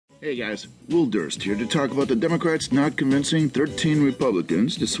Hey guys, Will Durst here to talk about the Democrats not convincing 13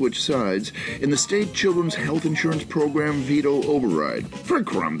 Republicans to switch sides in the state children's health insurance program veto override. For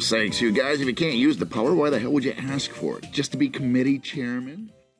crumb's sakes, you guys, if you can't use the power, why the hell would you ask for it? Just to be committee chairman?